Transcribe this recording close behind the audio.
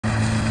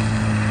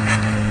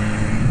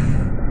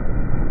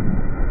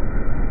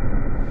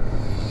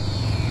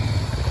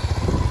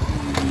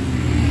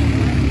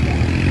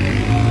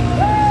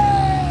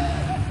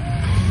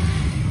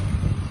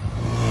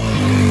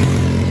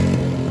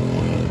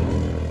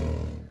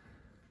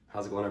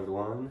How's it going,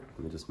 everyone?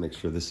 Let me just make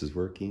sure this is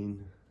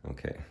working.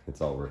 Okay,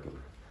 it's all working.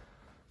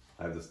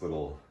 I have this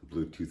little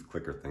Bluetooth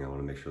clicker thing. I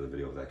want to make sure the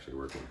video is actually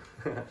working.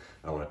 I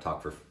don't want to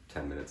talk for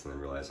 10 minutes and then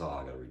realize, oh,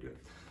 I gotta redo it.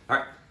 All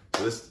right,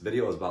 so this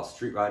video is about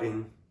street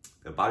riding,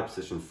 a body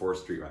position for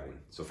street riding.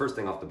 So first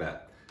thing off the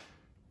bat,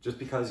 just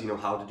because you know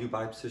how to do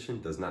body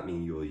position does not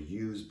mean you will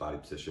use body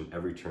position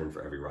every turn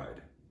for every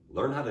ride.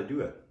 Learn how to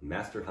do it,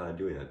 master how to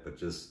doing it, but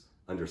just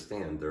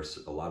understand there's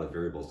a lot of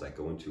variables that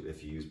go into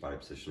if you use body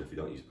position, if you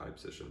don't use body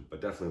position,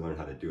 but definitely learn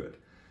how to do it.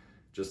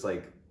 Just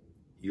like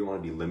you don't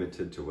want to be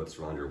limited to what's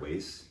around your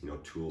waist, you know,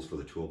 tools for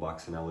the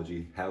toolbox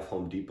analogy, have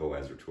Home Depot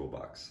as your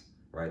toolbox,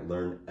 right?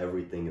 Learn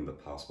everything in the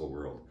possible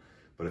world.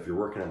 But if you're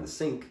working on the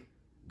sink,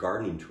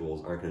 gardening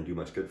tools aren't going to do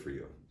much good for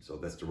you. So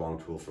that's the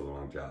wrong tool for the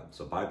wrong job.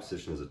 So body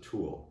position is a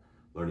tool.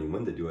 Learning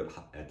when to do it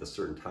at a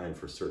certain time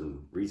for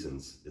certain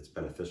reasons, it's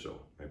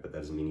beneficial, right? But that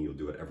doesn't mean you'll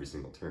do it every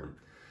single turn.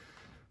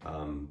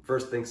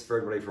 First, thanks for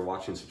everybody for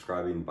watching,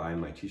 subscribing,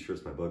 buying my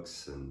t-shirts, my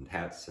books, and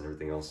hats, and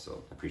everything else,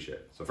 so I appreciate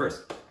it. So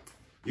first,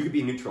 you could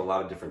be neutral a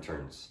lot of different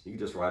turns. You can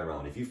just ride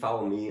around. If you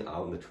follow me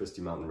out in the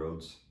twisty mountain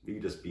roads, you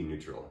can just be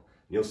neutral.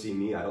 And you'll see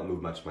me, I don't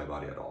move much of my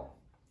body at all.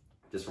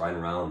 Just riding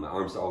around, my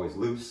arms are always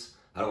loose.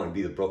 I don't want to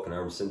be the broken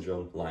arm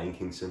syndrome, Lion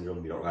King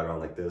syndrome. You don't ride around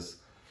like this.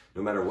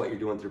 No matter what you're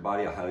doing with your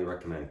body, I highly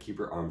recommend keep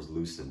your arms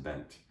loose and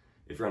bent.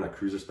 If you're on a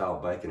cruiser style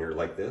bike and you're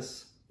like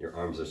this, your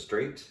arms are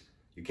straight.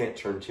 You can't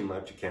turn too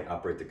much, you can't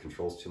operate the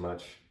controls too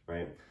much,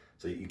 right?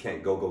 So you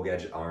can't go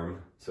gadget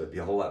arm. So it'd be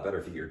a whole lot better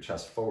if you get your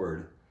chest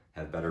forward,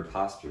 have better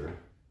posture,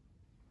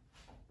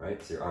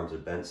 right? So your arms are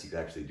bent so you can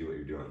actually do what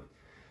you're doing.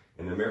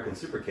 In the American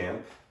Super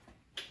Camp,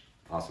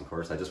 awesome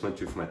course I just went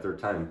to for my third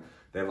time,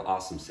 they have an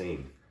awesome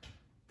saying.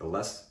 The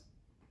less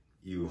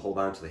you hold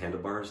on to the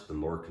handlebars, the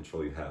more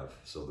control you have.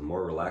 So the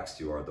more relaxed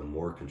you are, the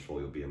more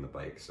control you'll be in the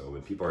bike. So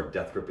when people are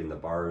death gripping the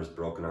bars,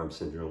 broken arm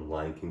syndrome,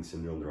 Lion King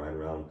syndrome, they're riding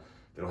around,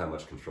 they don't have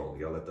much control.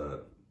 You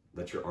gotta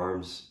let your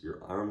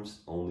arms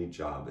only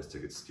job is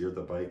to steer the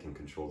bike and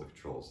control the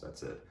controls.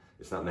 That's it.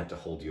 It's not meant to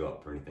hold you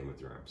up or anything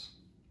with your arms.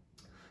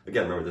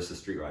 Again, remember, this is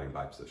street riding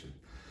body position.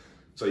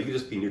 So you can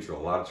just be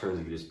neutral. A lot of turns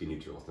you can just be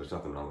neutral. There's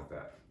nothing wrong with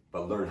that.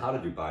 But learn how to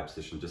do body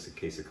position just in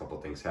case a couple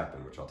things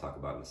happen, which I'll talk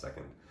about in a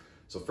second.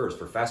 So first,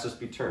 for faster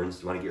speed turns,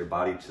 you want to get your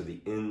body to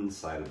the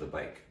inside of the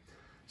bike.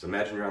 So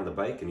imagine you're on the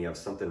bike and you have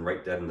something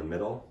right dead in the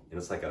middle, and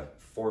it's like a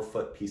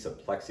 4-foot piece of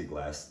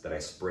plexiglass that I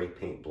spray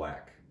paint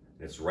black.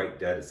 And it's right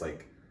dead, it's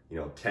like,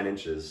 10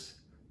 inches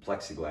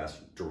plexiglass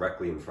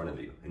directly in front of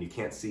you, and you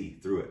can't see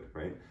through it,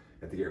 right?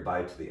 You have to get your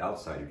body to the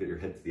outside, you get your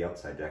head to the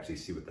outside to actually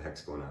see what the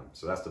heck's going on.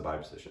 So that's the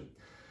body position.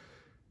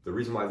 The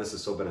reason why this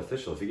is so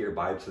beneficial, if you get your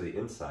body to the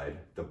inside,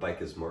 the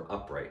bike is more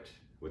upright.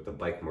 With the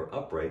bike more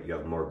upright, you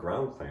have more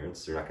ground clearance,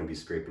 so you're not going to be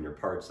scraping your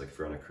parts like if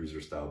you're on a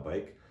cruiser style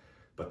bike.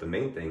 But the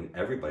main thing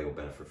everybody will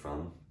benefit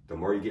from, the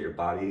more you get your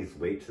body's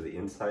weight to the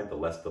inside, the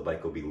less the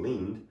bike will be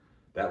leaned.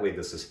 That way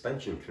the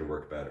suspension can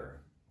work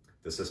better.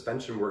 The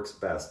suspension works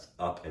best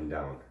up and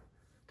down.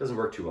 It doesn't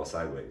work too well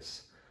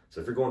sideways. So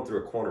if you're going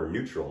through a corner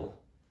neutral,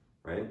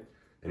 right,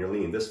 and you're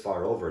leaning this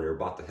far over and you're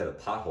about to hit a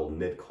pothole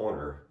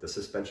mid-corner, the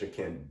suspension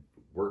can't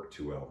work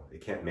too well.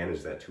 It can't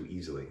manage that too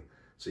easily.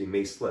 So you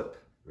may slip,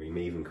 or you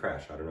may even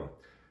crash, I don't know.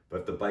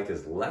 But if the bike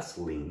is less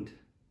leaned,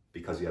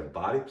 because you have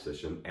body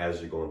position as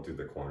you're going through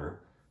the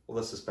corner, well,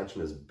 the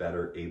suspension is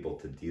better able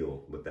to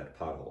deal with that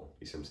pothole.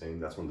 You see what I'm saying?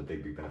 That's one of the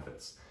big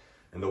benefits.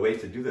 And the way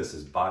to do this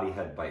is body,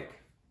 head, bike.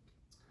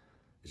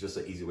 It's just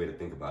an easy way to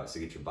think about it. So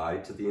you get your body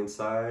to the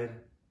inside,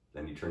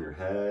 then you turn your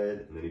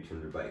head, and then you turn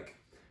your bike.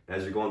 And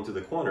as you're going through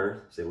the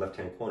corner, say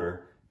left-hand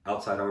corner,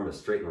 outside arm is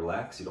straight and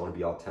relaxed. You don't want to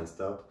be all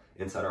tensed up.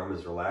 Inside arm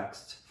is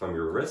relaxed from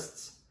your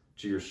wrists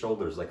to your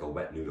shoulders like a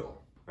wet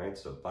noodle, right?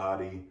 So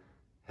body,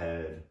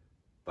 head,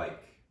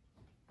 bike.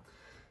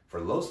 For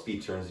low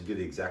speed turns, you do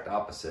the exact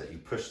opposite. You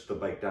push the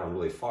bike down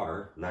really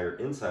far. Now your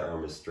inside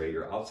arm is straight,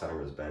 your outside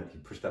arm is bent. You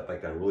push that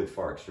bike down really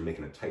far because you're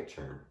making a tight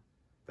turn.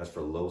 That's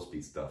for low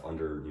speed stuff,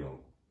 under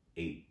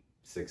 8,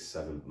 6,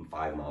 7,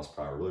 5 miles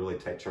per hour. Really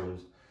tight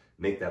turns.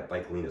 Make that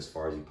bike lean as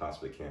far as you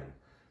possibly can.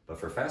 But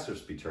for faster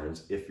speed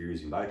turns, if you're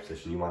using body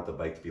position, you want the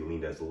bike to be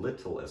leaned as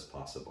little as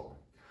possible.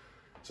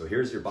 So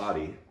here's your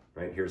body,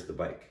 right? Here's the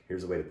bike.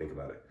 Here's the way to think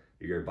about it.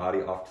 You get your body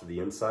off to the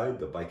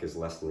inside, the bike is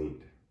less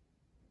leaned.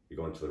 You're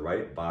going to the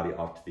right, body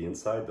off to the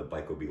inside, the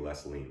bike will be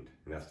less leaned.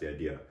 And that's the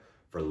idea.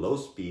 For low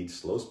speed,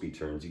 slow speed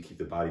turns, you keep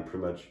the body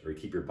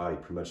keep your body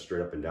pretty much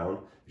straight up and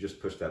down. You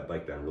just push that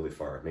bike down really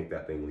far. Make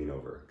that thing lean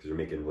over because you're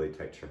making really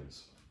tight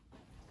turns.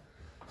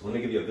 So let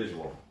me give you a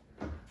visual.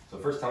 So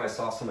the first time I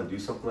saw someone do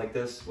something like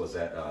this was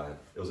at,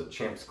 it was a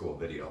champ school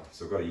video.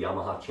 So go to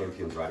Yamaha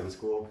Champions Riding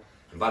School.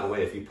 And by the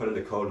way, if you put in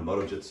the code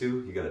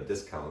MotoJitsu, you get a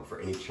discount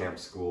for any champ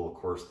school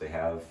course they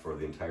have for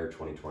the entire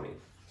 2020.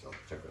 So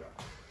check that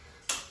out.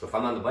 So if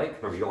I'm on the bike,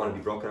 remember, you don't want to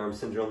be broken arm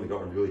syndrome, you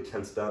don't want to be really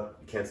tensed up,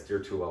 you can't steer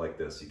too well like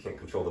this, you can't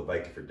control the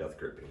bike if you're death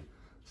gripping.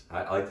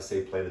 I like to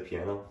say play the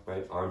piano,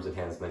 right? Arms and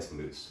hands nice and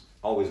loose.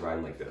 Always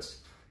riding like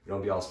this. You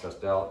don't be all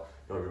stressed out,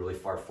 you don't be really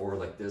far forward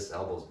like this,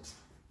 elbows,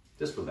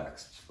 just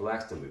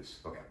relaxed and loose.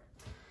 Okay.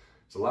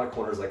 So a lot of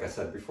corners, like I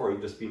said before, you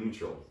just be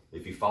neutral.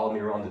 If you follow me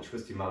around the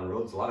twisty mountain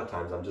roads, a lot of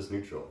times I'm just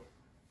neutral.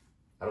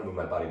 I don't move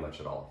my body much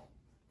at all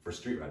for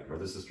street riding, or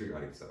this is street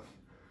riding stuff.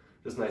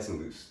 Just nice and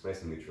loose,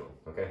 nice and neutral,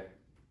 okay?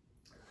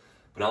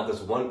 But now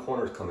this one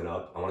corner is coming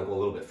up. I want to go a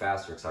little bit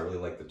faster because I really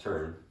like the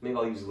turn. Maybe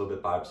I'll use a little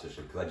bit body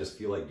position because I just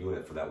feel like doing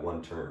it for that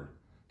one turn.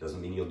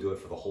 Doesn't mean you'll do it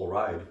for the whole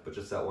ride, but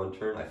just that one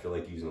turn, I feel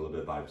like using a little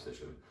bit of body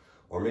position.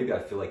 Or maybe I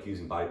feel like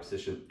using body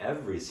position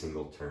every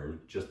single turn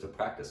just to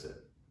practice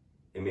it.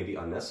 It may be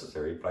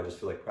unnecessary, but I just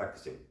feel like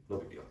practicing. No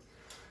big deal.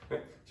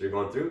 Right? So you're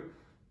going through,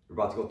 you're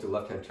about to go through a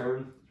left-hand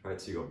turn,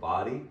 right? So you go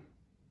body,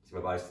 see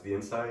my body's to the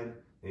inside,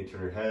 then you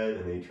turn your head,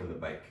 and then you turn the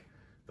bike.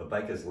 The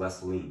bike is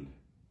less lean.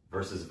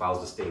 Versus if I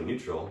was just staying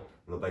neutral,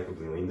 the bike would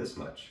be lean this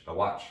much. But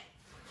watch,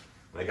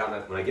 when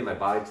I get my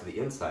body to the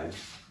inside,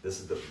 this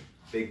is the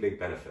big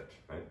benefit,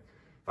 right?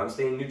 If I'm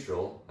staying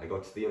neutral, I go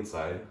to the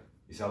inside,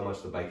 you see how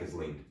much the bike is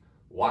leaned.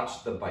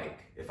 Watch the bike.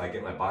 If I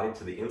get my body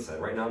to the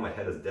inside, right now my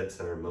head is dead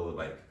center in the middle of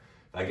the bike.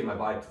 If I get my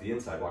body to the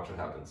inside, watch what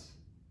happens.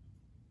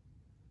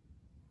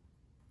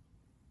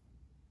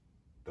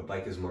 The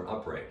bike is more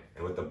upright.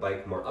 And with the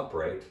bike more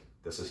upright,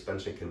 the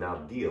suspension can now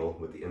deal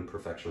with the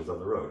imperfections of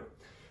the road.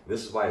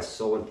 This is why it's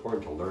so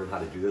important to learn how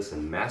to do this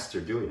and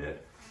master doing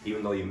it,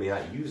 even though you may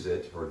not use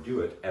it or do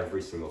it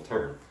every single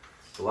turn.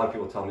 So a lot of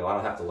people tell me, oh, I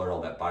don't have to learn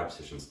all that body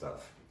position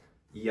stuff.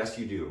 Yes,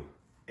 you do.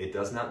 It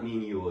does not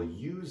mean you will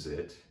use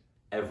it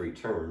every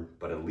turn,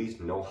 but at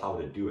least know how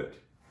to do it,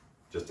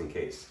 just in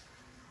case.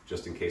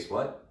 Just in case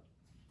what?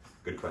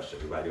 Good question,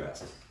 I'm glad you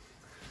asked.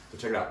 So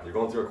check it out, you're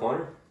going through a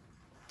corner,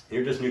 and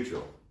you're just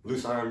neutral.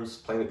 Loose arms,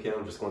 playing the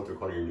piano, just going through a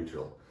corner, you're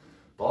neutral.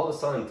 But all of a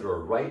sudden, through a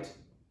right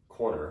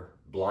corner,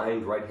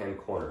 blind right-hand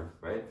corner,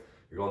 right?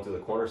 You're going through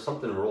the corner,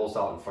 something rolls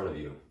out in front of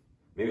you.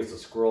 Maybe it's a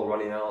squirrel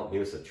running out,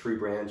 maybe it's a tree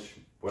branch,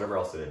 whatever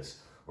else it is.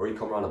 Or you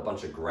come around a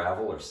bunch of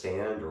gravel or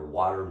sand or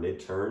water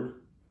mid-turn,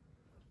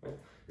 right?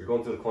 You're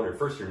going through the corner,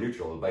 first you're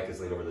neutral, the bike is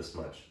leaning over this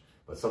much.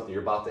 But something,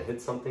 you're about to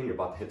hit something, you're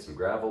about to hit some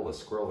gravel, a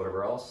squirrel,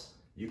 whatever else,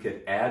 you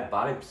could add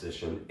body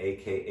position,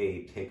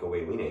 AKA take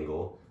away lean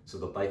angle, so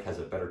the bike has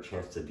a better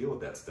chance to deal with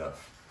that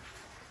stuff.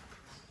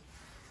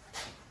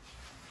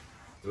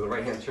 Do the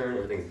right-hand turn,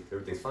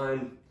 everything's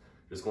fine.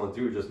 Just going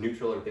through, just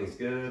neutral, everything's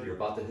good. You're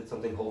about to hit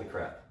something, holy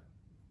crap.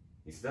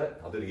 You see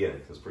that? I'll do it again,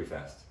 it was pretty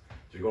fast.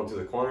 So you're going through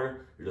the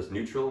corner, you're just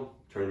neutral,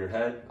 turn your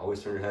head,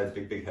 always turn your head.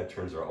 Big head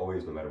turns are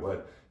always, no matter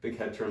what. Big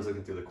head turns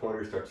looking through the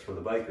corner, you start to turn the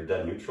bike, you're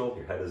dead neutral,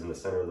 your head is in the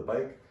center of the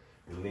bike.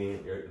 You're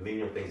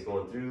leaning, everything's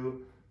going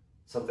through.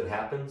 Something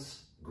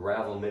happens,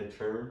 gravel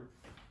mid-turn.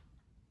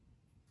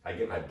 I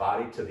get my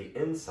body to the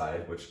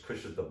inside, which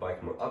pushes the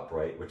bike more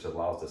upright, which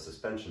allows the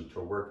suspension to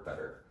work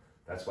better.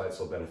 That's why it's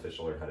so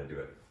beneficial to learn how to do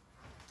it.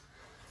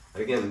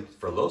 And again,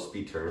 for low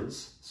speed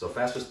turns, so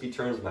faster speed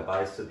turns, my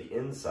body's to the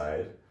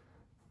inside,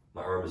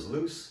 my arm is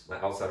loose, my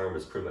outside arm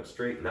is pretty much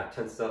straight, not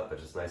tensed up, but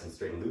just nice and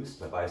straight and loose.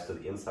 My body's to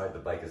the inside, the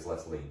bike is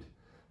less leaned.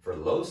 For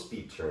low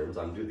speed turns,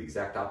 I'm doing the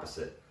exact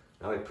opposite.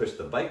 Now I push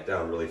the bike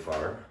down really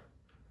far,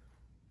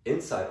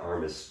 inside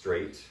arm is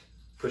straight,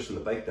 pushing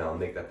the bike down,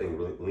 make that thing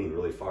lean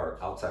really far,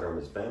 outside arm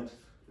is bent,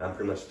 and I'm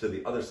pretty much to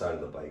the other side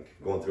of the bike,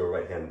 going through a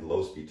right-hand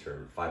low speed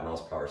turn, 5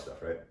 miles per hour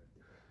stuff, right?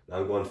 Now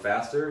I'm going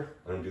faster,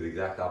 I'm gonna do the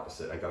exact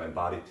opposite. I got my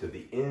body to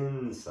the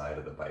inside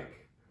of the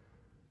bike.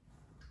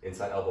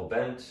 Inside elbow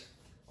bent,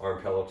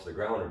 arm parallel to the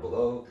ground or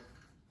below,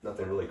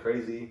 nothing really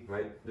crazy,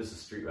 right? This is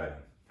street riding.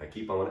 I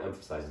keep on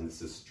emphasizing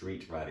this is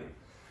street riding.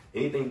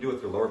 Anything to do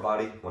with your lower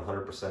body,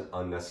 100%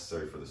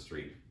 unnecessary for the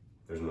street.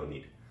 There's no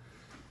need.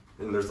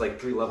 And there's like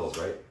 3 levels,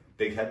 right?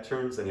 Big head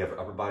turns, then you have your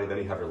upper body, then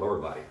you have your lower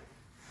body.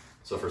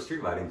 So for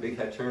street riding, big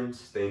head turns,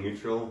 staying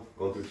neutral,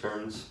 going through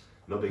turns,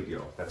 no big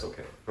deal, that's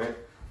okay, right?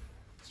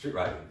 Street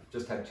riding,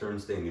 just head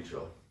turns, staying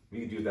neutral.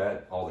 You can do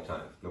that all the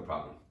time, no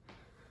problem.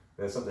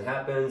 And if something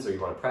happens or you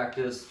want to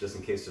practice, just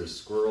in case there's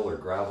squirrel or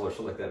gravel or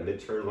something like that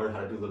mid-turn, learn how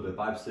to do a little bit of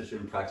body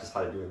position, practice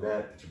how to do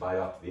that, get your body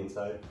off to the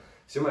inside.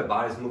 See my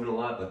body's moving a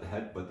lot,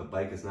 but the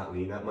bike is not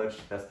leaning that much?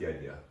 That's the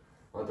idea.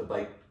 I want the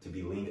bike to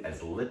be leaned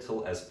as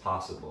little as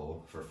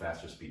possible for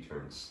faster speed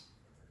turns.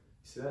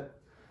 You see that?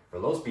 For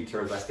low speed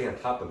turns, I stay on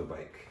top of the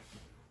bike.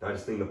 Now I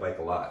just lean the bike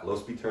a lot. Low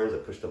speed turns, I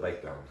push the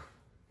bike down.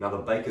 Now the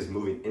bike is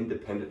moving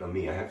independent of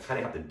me. I kind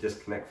of have to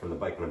disconnect from the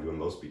bike when I'm doing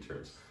low speed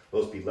turns.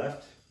 Low speed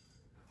left,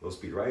 low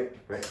speed right,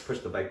 push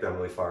the bike down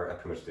really far, I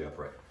pretty much stay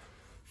upright.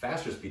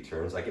 Faster speed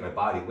turns, I get my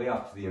body way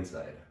off to the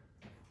inside.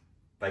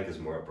 Bike is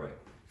more upright.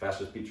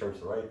 Faster speed turns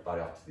to the right,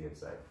 body off to the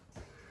inside.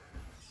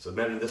 So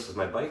imagine this is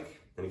my bike,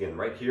 and again,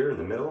 right here in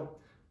the middle,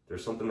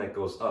 there's something that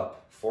goes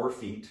up 4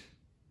 feet.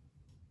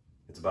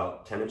 It's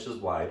about 10 inches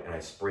wide, and I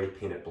spray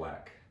paint it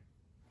black.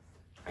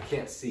 I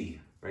can't see,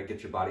 right?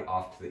 Get your body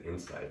off to the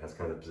inside. That's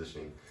kind of the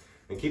positioning.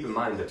 And keep in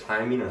mind, the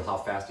timing and how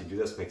fast you do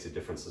this makes a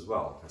difference as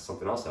well. That's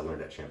something else I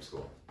learned at Champ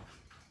School.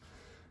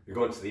 You're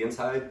going to the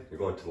inside, you're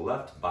going to the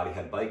left, body,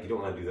 head, bike. You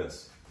don't want to do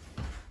this.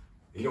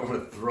 You don't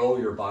want to throw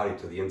your body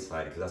to the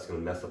inside because that's going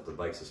to mess up the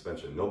bike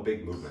suspension. No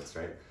big movements,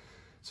 right?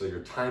 So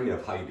your timing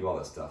of how you do all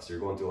that stuff. So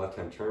you're going through a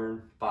left-hand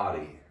turn,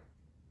 body,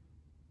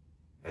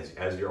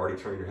 As you're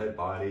already turning your head,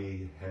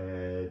 body,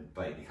 head,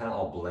 bike. It kind of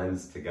all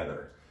blends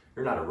together.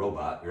 You're not a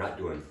robot. You're not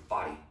doing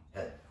body,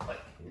 head, bike.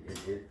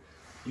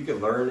 You can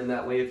learn in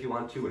that way if you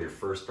want to. When you're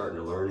first starting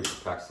to learn, you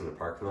can practice in the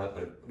parking lot.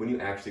 But when you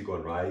actually go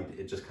and ride,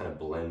 it just kind of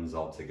blends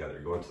all together.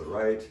 You're going to the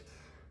right,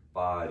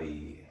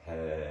 body,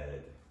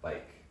 head,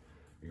 bike.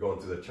 You're going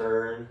through the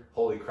turn,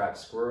 holy crap,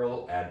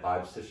 squirrel, add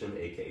body position,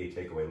 aka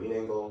take away lean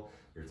angle.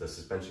 The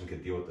suspension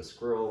could deal with the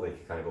squirrel, then you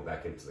kind of go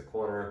back into the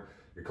corner.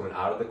 You're coming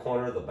out of the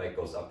corner, the bike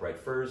goes upright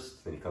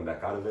first, then you come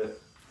back out of it.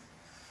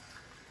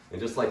 And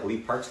just like Lee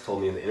Parks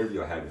told me in the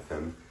interview I had with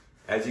him,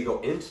 as you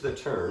go into the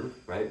turn,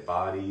 right,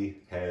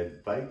 body,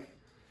 head, bike,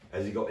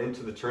 as you go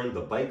into the turn,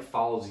 the bike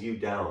follows you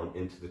down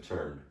into the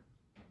turn.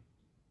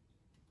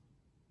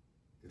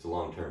 It's a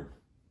long turn.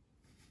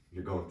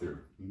 You're going through.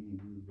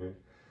 Right?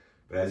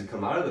 But as you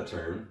come out of the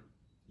turn,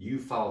 you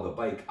follow the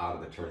bike out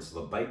of the turn.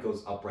 So the bike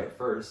goes upright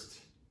first,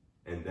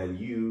 and then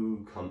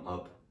you come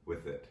up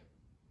with it.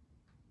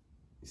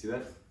 You see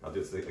that? I'll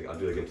do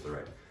it again to the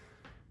right.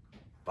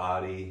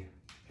 Body,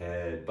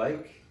 head,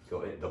 bike.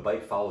 Go in. The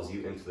bike follows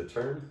you into the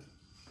turn.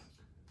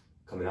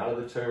 Coming out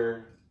of the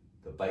turn,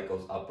 the bike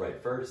goes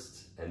upright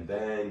first, and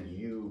then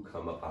you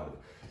come up out of it.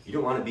 You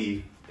don't want to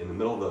be in the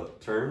middle of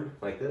the turn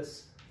like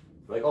this.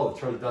 Like, oh, the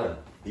turn's done.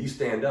 You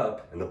stand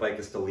up, and the bike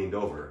is still leaned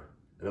over.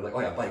 And they're like,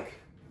 oh yeah, bike.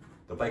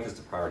 The bike is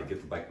the priority.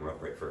 Get the bike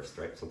upright first,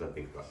 right? Something to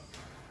think about.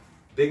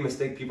 Big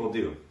mistake people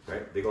do,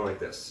 right? They go like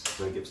this.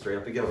 Then get straight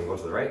up again. We go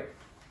to the right.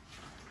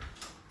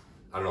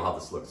 I don't know how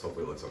this looks.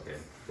 Hopefully it looks okay.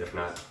 If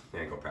not,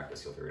 go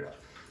practice. You'll figure it out.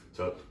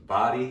 So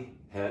body,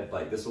 head,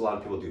 bike. This is what a lot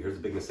of people do. Here's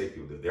a big mistake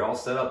people do. They're all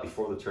set up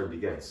before the turn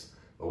begins.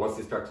 But once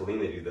they start to lean,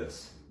 they do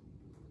this.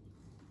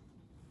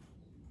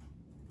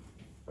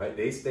 Right?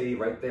 They stay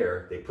right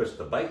there. They push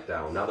the bike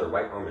down. Now their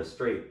right arm is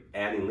straight,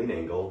 adding lean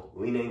angle.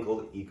 Lean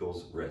angle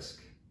equals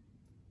risk.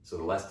 So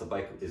the less the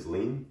bike is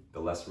lean, the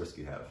less risk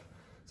you have.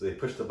 So they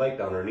push the bike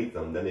down underneath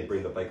them, then they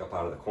bring the bike up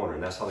out of the corner,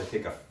 and that's how they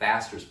take a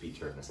faster speed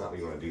turn. That's not what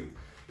you want to do.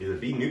 Either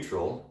be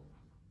neutral,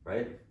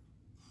 right,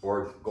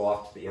 or go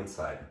off to the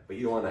inside. But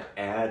you don't want to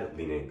add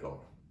lean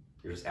angle.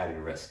 You're just adding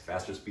risk.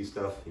 Faster speed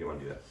stuff, you don't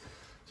want to do that.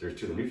 So you're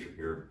to the neutral.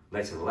 You're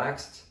nice and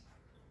relaxed,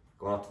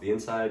 going off to the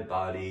inside,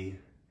 body,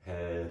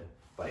 head,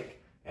 bike.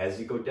 As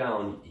you go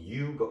down,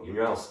 you're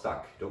now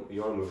stuck. You don't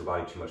want to move your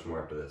body too much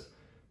more after this.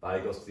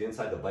 Body goes to the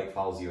inside, the bike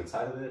follows you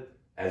inside of it.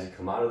 As you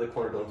come out of the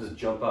corner, don't just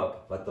jump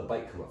up, let the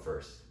bike come up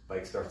first.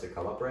 Bike starts to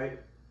come upright.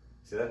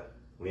 See that?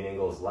 Lean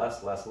angle is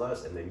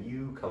less, and then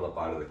you come up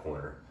out of the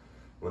corner.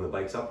 When the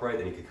bike's upright,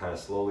 then you can kind of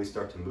slowly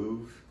start to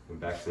move and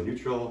back to the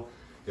neutral.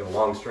 You have a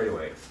long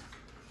straightaway.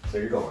 So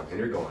you're going, and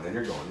you're going, and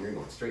you're going, and you're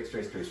going, straight,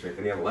 straight, straight, straight.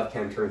 Then you have a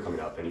left-hand turn coming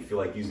up, and you feel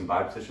like using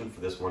body position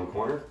for this one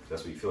corner.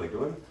 That's what you feel like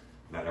doing.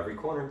 Not every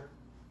corner.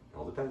 It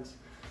all depends.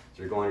 So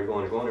you're going, you're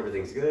going, you're going,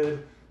 everything's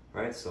good.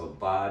 Right? So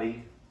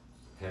body,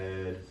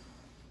 head,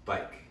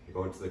 bike. You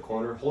go into the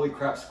corner. Holy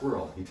crap,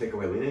 squirrel. You take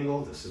away lean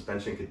angle, the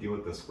suspension could deal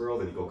with the squirrel,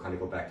 then you kind of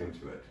go back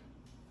into it.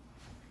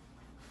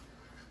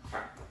 All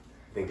right.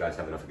 I think guys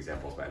have enough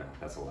examples by now.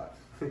 That's a lot.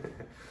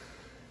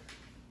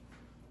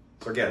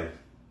 So again,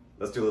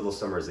 let's do a little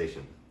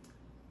summarization.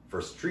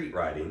 For street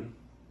riding,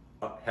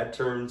 head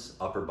turns,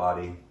 upper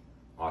body,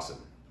 awesome.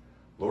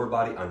 Lower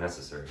body,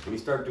 unnecessary. When you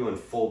start doing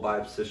full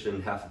body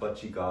position, half butt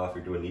cheek off,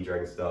 you're doing knee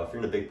dragging stuff,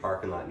 you're in a big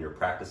parking lot and you're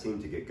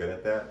practicing to get good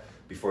at that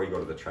before you go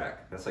to the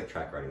track. That's like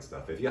track riding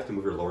stuff. If you have to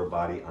move your lower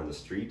body on the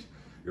street,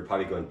 you're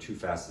probably going too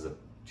fast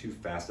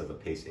of a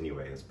pace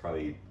anyway. It's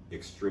probably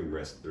extreme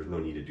risk. There's no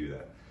need to do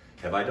that.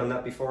 Have I done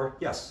that before?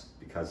 Yes,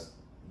 because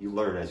you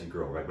learn as you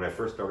grow, right? When I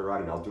first started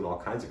riding, I was doing all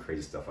kinds of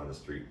crazy stuff on the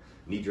street.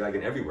 Knee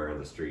dragging everywhere on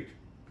the street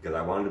because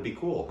I wanted to be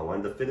cool. I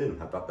wanted to fit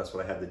in. I thought that's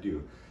what I had to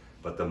do.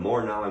 But the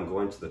more now I'm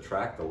going to the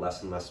track, the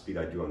less and less speed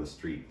I do on the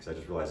street because I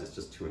just realized it's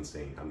just too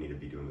insane. I need to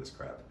be doing this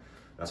crap.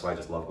 That's why I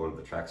just love going to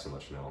the track so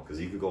much now, because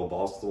you could go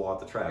balls to the wall at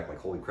the track, like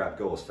holy crap,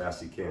 go as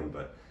fast as you can.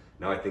 But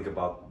now I think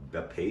about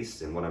the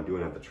pace and what I'm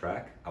doing at the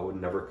track, I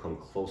would never come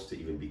close to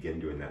even begin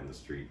doing that in the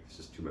street. It's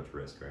just too much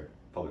risk, right?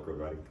 Public road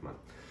riding, come on.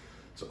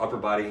 So upper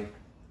body,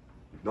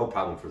 no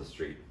problem for the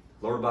street.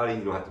 Lower body,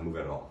 you don't have to move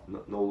at all.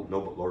 No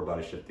lower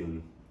body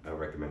shifting. I don't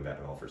recommend that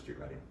at all for street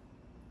riding.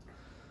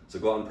 So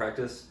go out and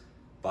practice.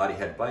 Body,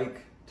 head,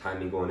 bike,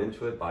 timing going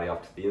into it, body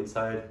off to the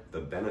inside. The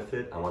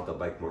benefit, I want the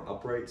bike more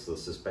upright so the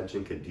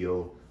suspension could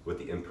deal with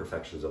the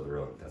imperfections of the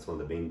road. That's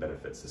one of the main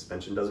benefits.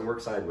 Suspension doesn't work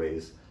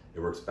sideways, it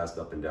works best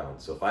up and down.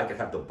 So if I could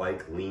have the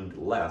bike leaned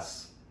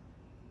less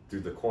through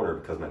the corner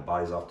because my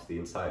body's off to the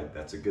inside,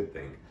 that's a good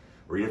thing.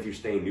 Or even if you're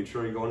staying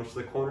neutral and you're going into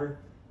the corner,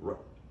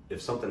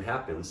 if something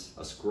happens,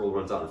 a squirrel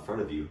runs out in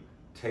front of you,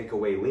 take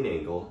away lean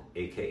angle,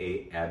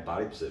 aka add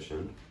body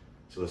position,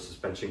 so the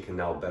suspension can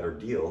now better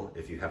deal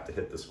if you have to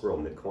hit the squirrel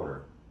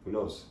mid-corner. Who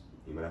knows?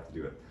 You might have to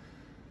do it.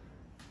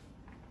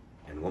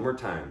 And one more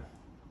time,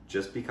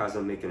 just because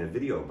I'm making a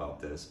video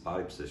about this,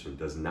 body position,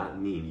 does not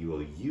mean you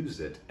will use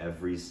it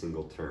every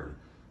single turn.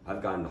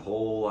 I've gotten a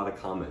whole lot of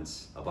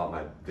comments about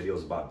my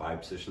videos about body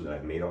position that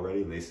I've made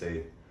already, and they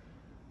say,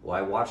 well,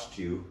 I watched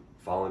you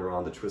following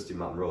around the twisty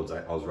mountain roads.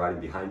 I was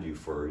riding behind you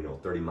for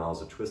 30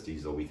 miles of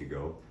twisties a week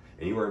ago,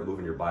 and you weren't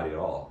moving your body at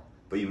all.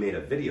 But you made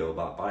a video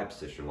about body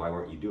position. Why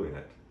weren't you doing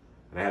it?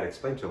 And I had to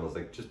explain to him, I was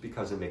like, just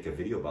because I make a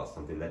video about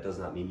something, that does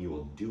not mean you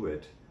will do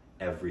it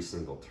every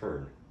single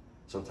turn.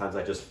 Sometimes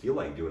I just feel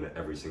like doing it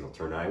every single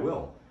turn, and I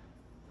will.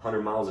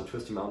 100 miles of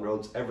twisty mountain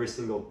roads, every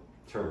single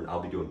turn,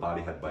 I'll be doing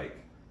body head bike.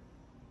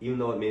 Even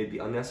though it may be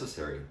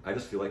unnecessary, I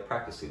just feel like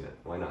practicing it.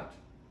 Why not,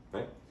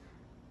 right?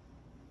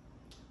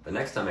 The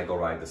next time I go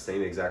ride the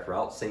same exact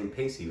route, same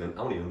pace even,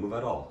 I won't even move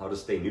at all. I'll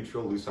just stay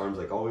neutral, loose arms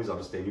like always, I'll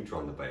just stay neutral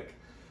on the bike.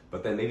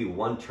 But then maybe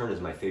one turn is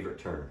my favorite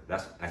turn.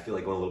 I feel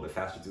like going a little bit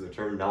faster through the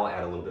turn, now I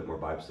add a little bit more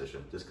body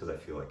position, just because I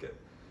feel like it.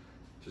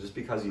 So just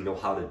because you know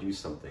how to do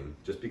something,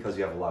 just because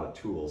you have a lot of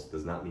tools,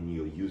 does not mean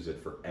you'll use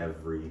it for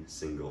every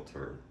single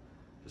turn.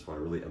 Just want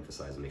to really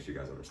emphasize and make sure you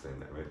guys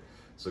understand that, right?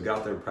 So get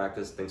out there and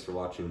practice. Thanks for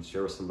watching.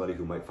 Share with somebody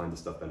who might find this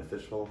stuff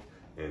beneficial,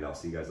 and I'll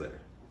see you guys later.